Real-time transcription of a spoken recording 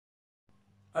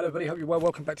Hello everybody, hope you're well.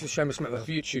 Welcome back to the Seamus Mental Health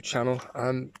YouTube channel.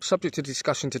 Subject of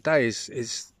discussion today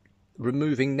is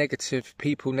removing negative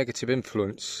people, negative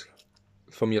influence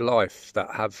from your life that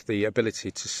have the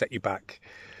ability to set you back.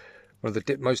 One of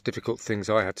the most difficult things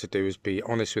I had to do is be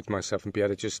honest with myself and be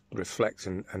able to just reflect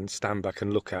and stand back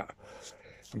and look at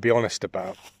and be honest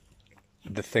about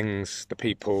the things, the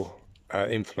people,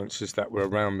 influences that were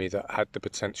around me that had the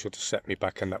potential to set me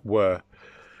back and that were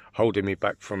holding me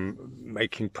back from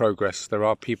making progress. There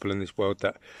are people in this world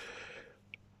that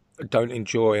don't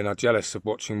enjoy and are jealous of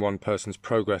watching one person's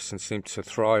progress and seem to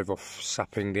thrive off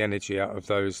sapping the energy out of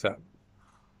those that,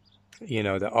 you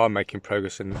know, that are making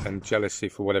progress, and jealousy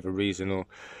for whatever reason, or,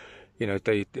 you know,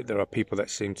 there are people that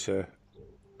seem to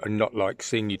not like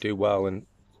seeing you do well. And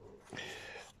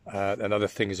another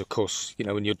thing is, of course, you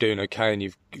know, when you're doing okay and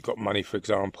you've got money, for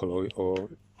example, or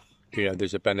you know,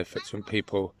 there's a benefit when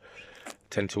people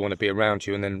tend to want to be around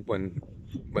you, and then when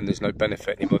there's no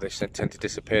benefit anymore, they tend to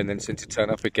disappear and then seem to turn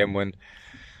up again when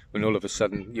all of a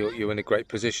sudden you're in a great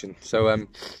position. So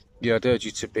yeah, I'd urge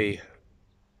you to be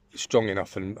strong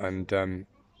enough and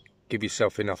give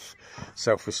yourself enough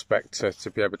self-respect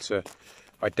to be able to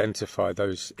identify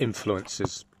those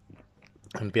influences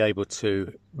and be able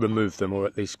to remove them, or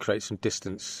at least create some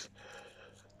distance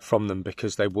from them,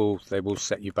 because they will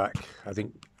set you back. I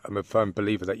think I'm a firm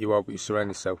believer that you are what you surround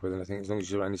yourself with, and I think as long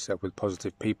as you surround yourself with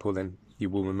positive people, then you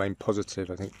will remain positive.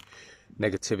 I think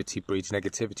negativity breeds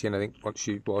negativity, and I think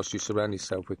whilst you surround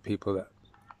yourself with people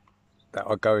that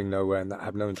are going nowhere and that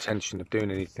have no intention of doing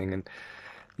anything, and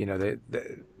you know they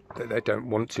don't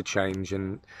want to change,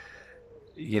 and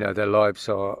you know their lives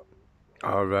are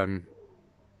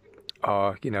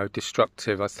you know,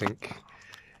 destructive, I think,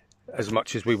 as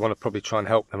much as we want to probably try and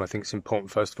help them, I think it's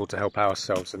important, first of all, to help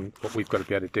ourselves. And what we've got to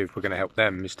be able to do if we're going to help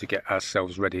them is to get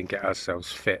ourselves ready and get ourselves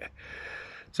fit.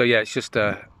 So yeah, it's just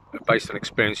based on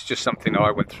experience, just something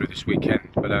I went through this weekend.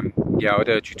 But yeah, I would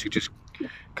urge you to just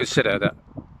consider that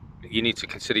you need to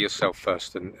consider yourself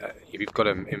first, and if you've got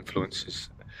influences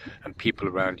and people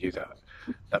around you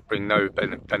that bring no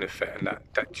benefit and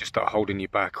that just are holding you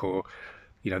back, or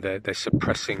you know they're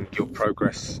suppressing your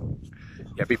progress,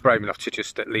 yeah, be brave enough to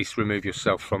just at least remove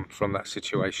yourself from that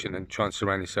situation and try and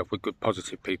surround yourself with good,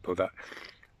 positive people that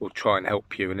will try and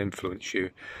help you and influence you.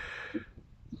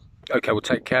 Okay, well,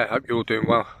 take care. Hope you're all doing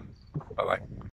well. Bye bye.